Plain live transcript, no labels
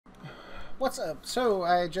What's up? So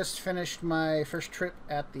I just finished my first trip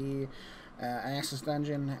at the Access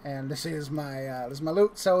Dungeon, and this is my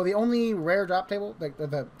loot. So the only rare drop table,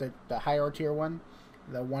 the higher tier one,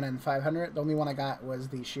 the 1 in 500, the only one I got was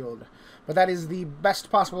the shield. But that is the best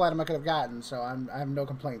possible item I could have gotten, so I have no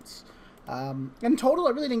complaints. In total, I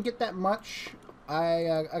really didn't get that much.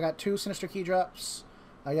 I got 2 Sinister Key drops.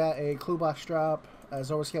 I got a Clue Box drop, a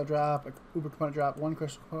Zora Scale drop, a Uber Component drop, 1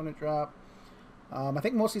 Crystal Component drop. I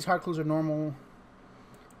think most of these hard clues are normal.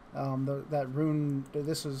 That rune,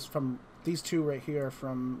 this is from these 2 right here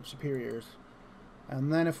from Superiors.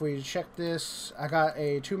 And then if we check this, I got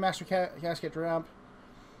a 2 Master Casket drop,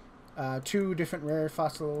 2 different rare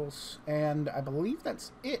fossils, and I believe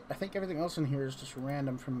that's it. I think everything else in here is just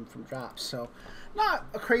random from drops. So not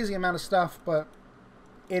a crazy amount of stuff, but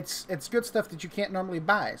it's good stuff that you can't normally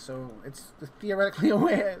buy. So it's theoretically a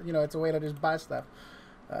way, it's a way to just buy stuff.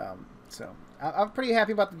 So I'm pretty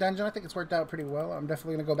happy about the dungeon. I think it's worked out pretty well. I'm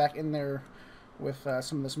definitely going to go back in there with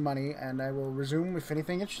some of this money, and I will resume if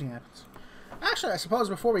anything interesting happens. Actually, I suppose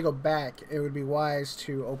before we go back, it would be wise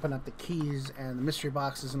to open up the keys and the mystery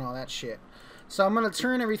boxes and all that shit. So I'm going to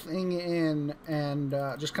turn everything in and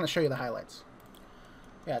just kind of show you the highlights.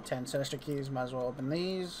 Yeah, 10 Sinister Keys. Might as well open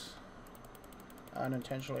these.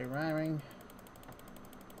 Unintentionally rhyming.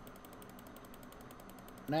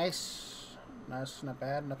 Nice. Nice, not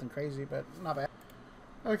bad. Nothing crazy, but not bad.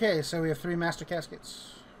 Okay, so we have 3 Master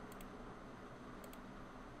Caskets.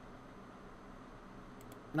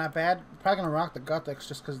 Not bad. Probably gonna rock the Gothics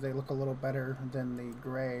just because they look a little better than the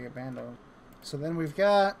gray Bando. So then we've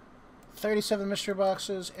got 37 mystery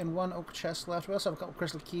boxes and 1 oak chest left. We also have a couple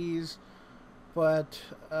crystal keys, but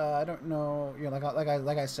I don't know.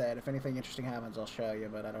 Like I said, if anything interesting happens, I'll show you.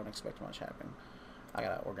 But I don't expect much happening. I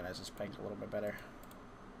gotta organize this bank a little bit better.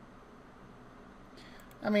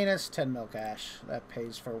 I mean, it's 10 mil cash. That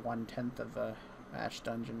pays for 1/10 of a Ash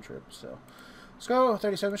dungeon trip. So let's go.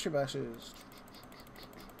 37 mystery boxes.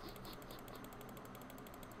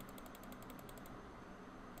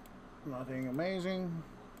 Nothing amazing.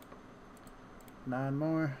 9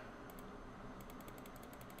 more.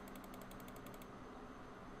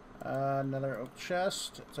 Another oak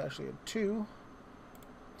chest. It's actually a 2.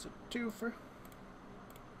 It's a 2 for.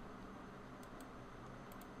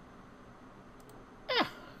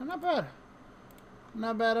 Not bad.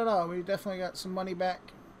 Not bad at all. We definitely got some money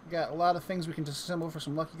back. Got a lot of things we can disassemble for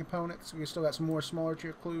some lucky components. We still got some more smaller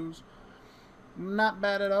tier clues. Not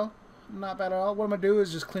bad at all. Not bad at all. What I'm going to do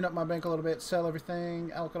is just clean up my bank a little bit, sell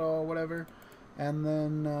everything, alcohol, whatever, and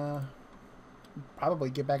then probably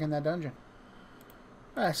get back in that dungeon.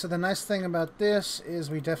 Alright, so the nice thing about this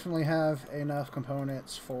is we definitely have enough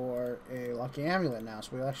components for a lucky amulet now.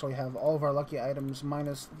 So we actually have all of our lucky items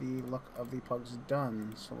minus the luck of the pugs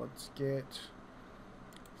done. So let's get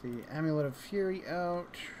the Amulet of Fury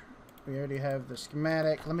out. We already have the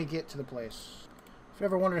schematic. Let me get to the place. If you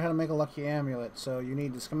ever wondered how to make a lucky amulet, so you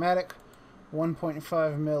need the schematic,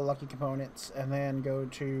 1.5 mil lucky components, and then go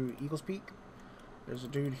to Eagle's Peak. There's a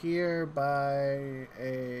dude here by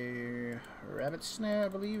a rabbit snare, I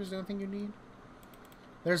believe, is the only thing you need.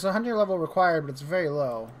 There's a 100 level required, but it's very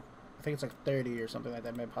low. I think it's like 30 or something like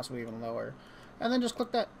that, maybe possibly even lower. And then just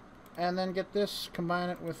click that, and then get this, combine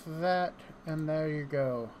it with that, and there you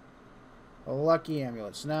go. Lucky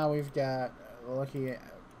amulets. Now we've got lucky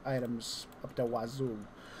items up to wazoo.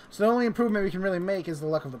 So the only improvement we can really make is the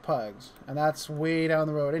luck of the pugs, and that's way down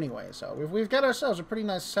the road anyway. So we've got ourselves a pretty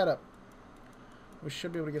nice setup. We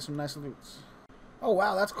should be able to get some nice loots. Oh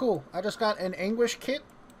wow, that's cool. I just got an Anguish kit,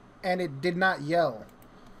 and it did not yell.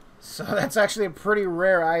 So that's actually a pretty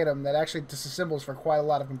rare item that actually disassembles for quite a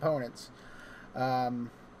lot of components. I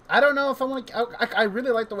don't know if I want to... I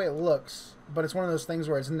really like the way it looks, but it's one of those things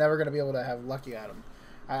where it's never going to be able to have lucky at them.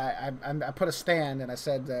 I put a stand, and I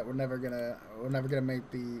said that we're never gonna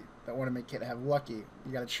make the ornament kit have lucky.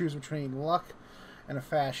 You got to choose between luck and a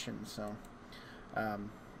fashion. So...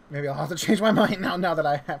 maybe I'll have to change my mind now that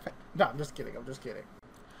I have it. No, I'm just kidding. I'm just kidding.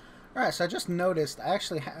 Alright, so I just noticed I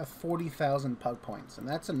actually have 40,000 pug points, and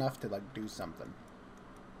that's enough to, like, do something.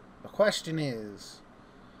 The question is,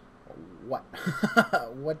 what?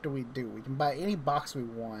 What do? We can buy any box we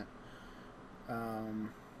want.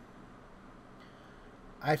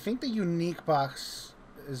 I think the unique box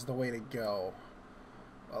is the way to go.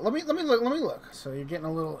 Let me look. So you're getting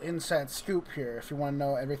a little inside scoop here if you want to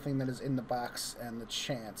know everything that is in the box and the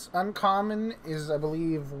chance. Uncommon is, I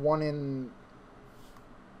believe, 1 in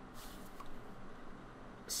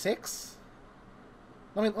 6.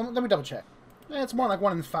 Let me double check. Yeah, it's more like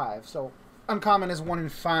 1 in 5. So uncommon is 1 in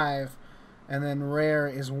 5, and then rare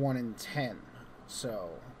is 1 in 10.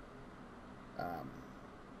 So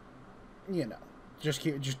you know, just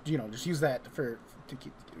use that to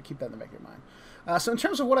keep that in the back of your mind. So in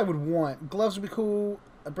terms of what I would want, gloves would be cool.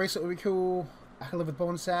 A bracelet would be cool. I could live with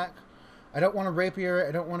bone sack. I don't want a rapier.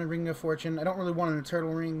 I don't want a ring of fortune. I don't really want a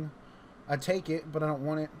turtle ring. I'd take it, but I don't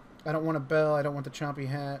want it. I don't want a bell. I don't want the chompy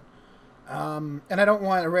hat. And I don't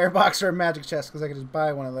want a rare box or a magic chest because I could just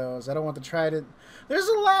buy one of those. I don't want the trident. There's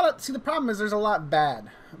a lot of... See, the problem is there's a lot bad.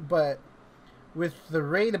 But with the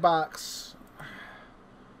raid box,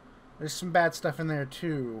 there's some bad stuff in there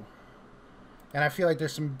too. And I feel like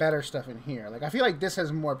there's some better stuff in here. Like, I feel like this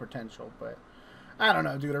has more potential, but... I don't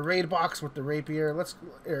know, dude. A raid box with the rapier.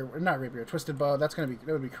 Not rapier, twisted bow. That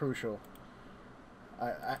would be crucial.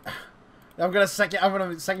 I'm gonna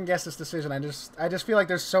second guess this decision. I just feel like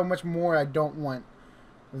there's so much more I don't want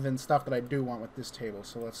than stuff that I do want with this table.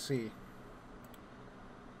 So let's see.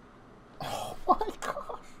 Oh my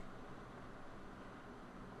gosh!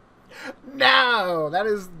 No, that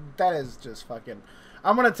is just fucking.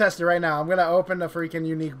 I'm gonna test it right now. I'm gonna open the freaking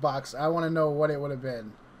unique box. I want to know what it would have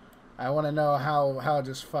been. I want to know how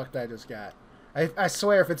just fucked I just got. I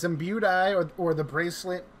swear, if it's imbued eye or the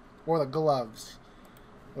bracelet or the gloves,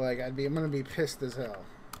 like I'm gonna be pissed as hell.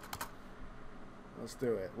 Let's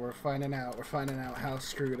do it. We're finding out how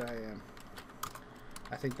screwed I am.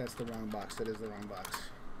 I think that's the wrong box. That is the wrong box.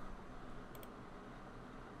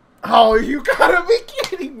 Oh, you gotta be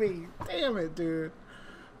kidding me! Damn it, dude.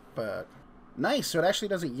 But nice. So it actually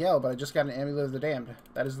doesn't yell, but I just got an Amulet of the Damned.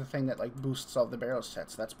 That is the thing that like boosts all the barrel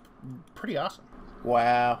sets. That's pretty awesome.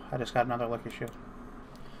 Wow, I just got another lucky shield.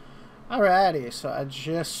 Alrighty, so I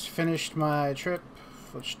just finished my trip.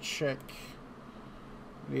 Let's check.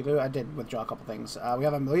 What do you do? I did withdraw a couple things. We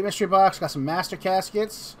have a Elite Mystery Box, got some Master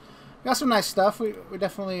Caskets. Got some nice stuff. We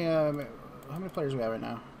definitely... how many players do we have right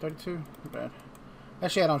now? 32? Not bad.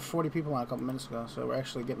 Actually, I had on 40 people on a couple minutes ago, so we're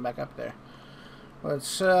actually getting back up there.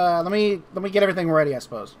 Let's, let me get everything ready, I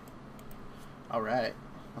suppose. Alright.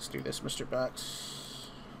 Let's do this, Mr. Box.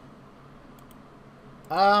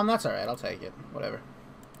 That's alright. I'll take it. Whatever.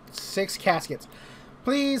 6 caskets.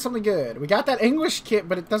 Please, something good. We got that English kit,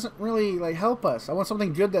 but it doesn't really, like, help us. I want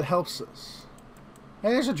something good that helps us. Hey,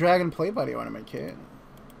 there's a Dragon Play Buddy ornament kit.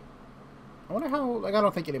 I wonder how... Like, I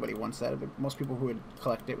don't think anybody wants that. But most people who would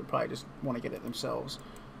collect it would probably just want to get it themselves.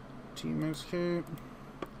 Teammates kit.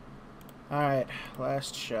 Alright,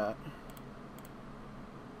 last shot.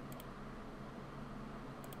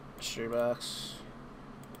 Mystery box.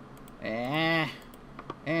 We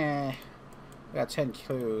got 10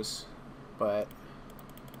 clues, but...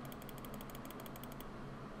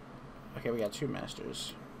 Okay, we got 2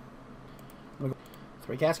 masters.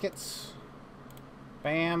 3 caskets.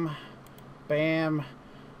 Bam. Bam.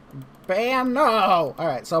 Bam! No!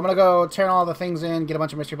 Alright, so I'm gonna go turn all the things in, get a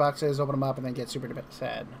bunch of mystery boxes, open them up, and then get super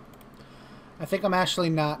sad. I think I'm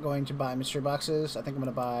actually not going to buy mystery boxes. I think I'm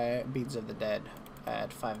going to buy Beads of the Dead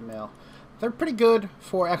at 5 mil. They're pretty good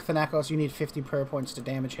for Echthanakos. You need 50 prayer points to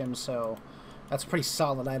damage him, so that's a pretty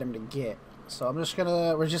solid item to get. So I'm just going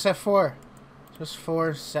to... We're just at 4. Just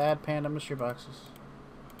 4 sad panda mystery boxes.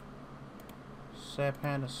 Sad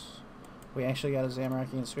pandas. We actually got a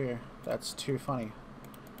Zamorakian Sphere. That's too funny.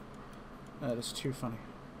 That is too funny.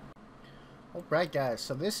 Alright guys,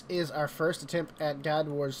 so this is our first attempt at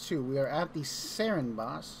Godwars 2. We are at the Saren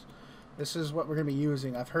boss. This is what we're going to be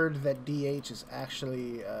using. I've heard that DH is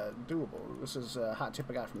actually doable. This is a hot tip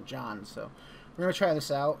I got from John, so we're going to try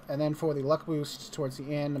this out. And then for the luck boost towards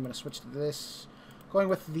the end, I'm going to switch to this. Going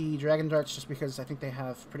with the Dragon Darts just because I think they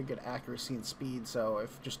have pretty good accuracy and speed, so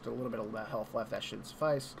if just a little bit of health left, that should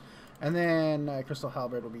suffice. And then Crystal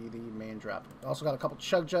Halberd will be the main drop. Also got a couple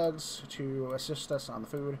Chug Jugs to assist us on the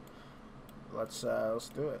food. Let's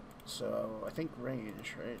do it. So I think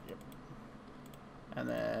range, right? Yep. And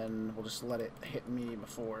then we'll just let it hit me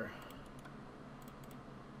before.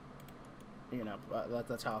 You know,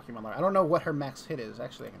 that's how I'll keep my life. I don't know what her max hit is.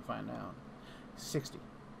 Actually, I can find out. 60.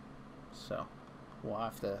 So we'll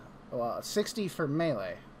have to. Well, 60 for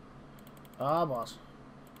melee. Ah, boss.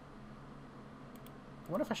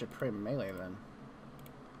 I wonder if I should play melee then.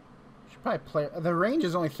 Should probably play. The range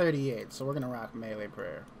is only 38, so we're gonna rock melee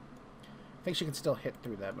prayer. I think she can still hit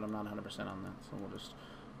through that, but I'm not 100% on that, so we'll just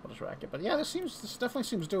rack it. But yeah, this definitely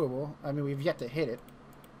seems doable. I mean, we've yet to hit it.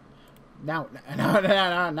 Now I got it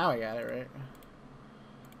right.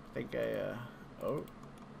 I think oh,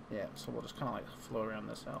 yeah. So we'll just kind of like flow around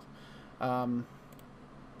this health. I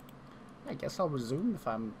guess I'll resume if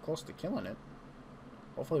I'm close to killing it.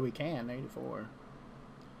 Hopefully we can. 84.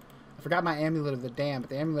 I forgot my Amulet of the Dam, but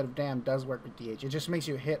the Amulet of Dam does work with DH. It just makes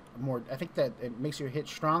you hit more... I think that it makes you hit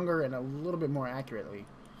stronger and a little bit more accurately.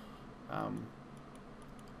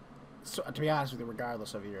 So, to be honest with you,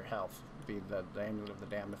 regardless of your health, the amulet of the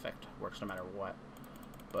damned effect works no matter what.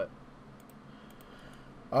 But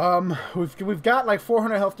we've got like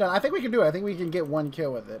 400 health done. I think we can do it. I think we can get 1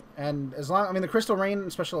 kill with it. And as long, I mean, the Crystal Rain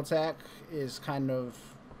special attack is kind of,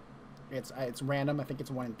 it's random. I think it's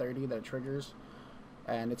 1 in 30 that it triggers,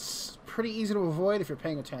 and it's pretty easy to avoid if you're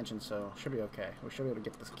paying attention. So should be okay. We should be able to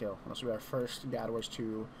get this kill. This will be our first Godwars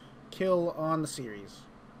 2 kill on the series.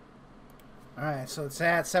 All right, so it's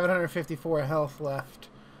at 754 health left,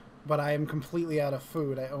 but I am completely out of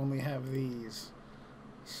food. I only have these,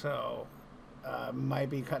 so. Might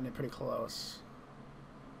be cutting it pretty close.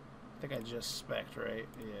 I think I just spec'd, right?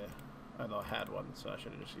 Yeah. I had one, so I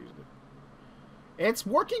should have just used it. It's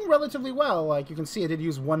working relatively well. Like, you can see I did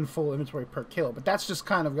use 1 full inventory per kill, but that's just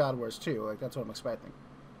kind of Godwars 2. Like, that's what I'm expecting.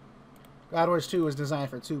 Godwars 2 is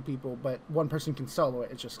designed for 2 people, but 1 person can solo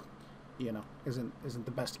it. It just, you know, isn't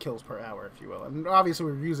the best kills per hour, if you will. And obviously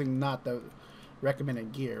we're using not the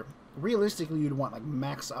recommended gear. Realistically, you'd want like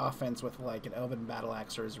max offense with like an Elven Battle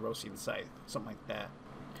Axe or a Zerosian Scythe, something like that.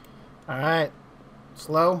 Alright,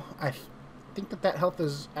 slow. I think that health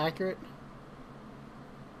is accurate.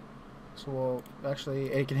 So we'll actually,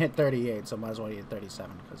 it can hit 38, so might as well hit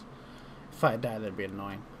 37, because if I die, that'd be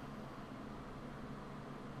annoying.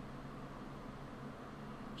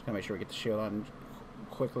 Just gotta make sure we get the shield on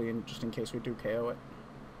quickly, and just in case we do KO it.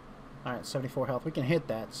 Alright, 74 health. We can hit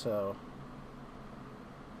that, so.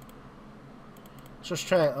 Let's just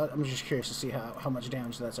try. I'm just curious to see how much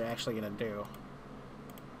damage that's actually going to do.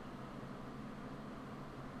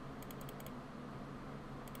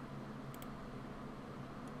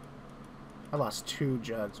 I lost 2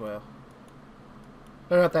 jugs. Well,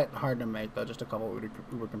 they're not that hard to make though. Just a couple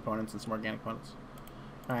uber components and some organic components.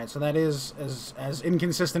 All right, so that is as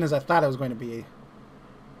inconsistent as I thought it was going to be.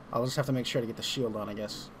 I'll just have to make sure to get the shield on, I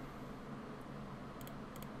guess.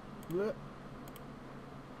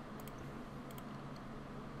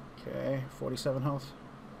 Okay, 47 health.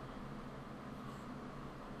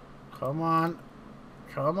 Come on.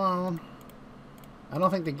 Come on. I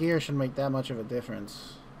don't think the gear should make that much of a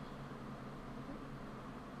difference.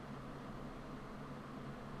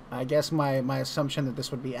 I guess my assumption that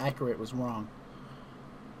this would be accurate was wrong.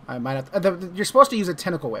 I might have you're supposed to use a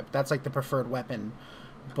tentacle whip. That's like the preferred weapon.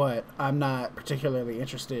 But I'm not particularly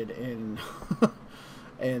interested in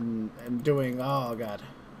in doing, oh god.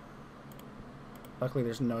 Luckily,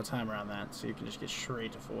 there's no timer on that, so you can just get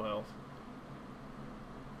straight to full health.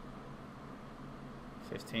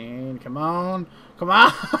 15, come on. Come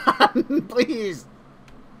on, please.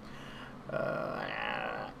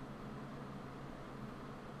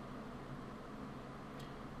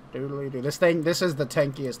 Doodly doo. This is the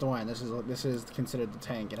tankiest one. This is considered the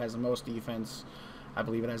tank. It has the most defense. I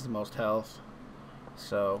believe it has the most health.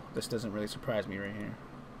 So, this doesn't really surprise me right here.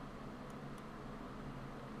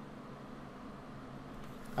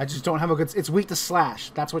 I just don't have a good... It's weak to slash.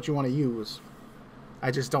 That's what you want to use.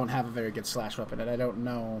 I just don't have a very good slash weapon, and I don't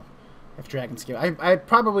know if Dragon Scimitar... I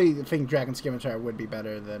probably think Dragon Scimitar would be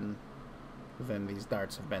better than these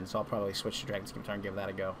darts have been, so I'll probably switch to Dragon Scimitar and give that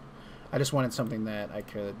a go. I just wanted something that I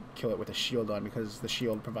could kill it with a shield on, because the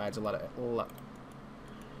shield provides a lot of luck.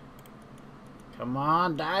 Come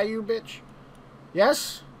on, die, you bitch.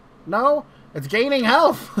 Yes? No? It's gaining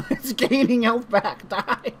health. It's gaining health back.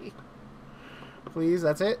 Die. Please,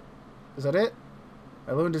 that's it? Is that it?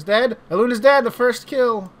 Elune is dead? Elune is dead! The first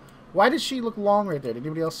kill! Why did she look long right there? Did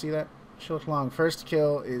anybody else see that? She looked long. First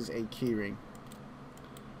kill is a keyring.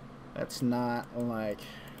 That's not, like,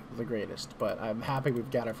 the greatest. But I'm happy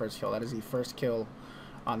we've got our first kill. That is the first kill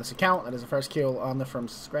on this account. That is the first kill on the From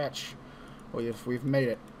Scratch. We've made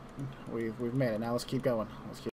it. We've made it. Now let's keep going. Let's keep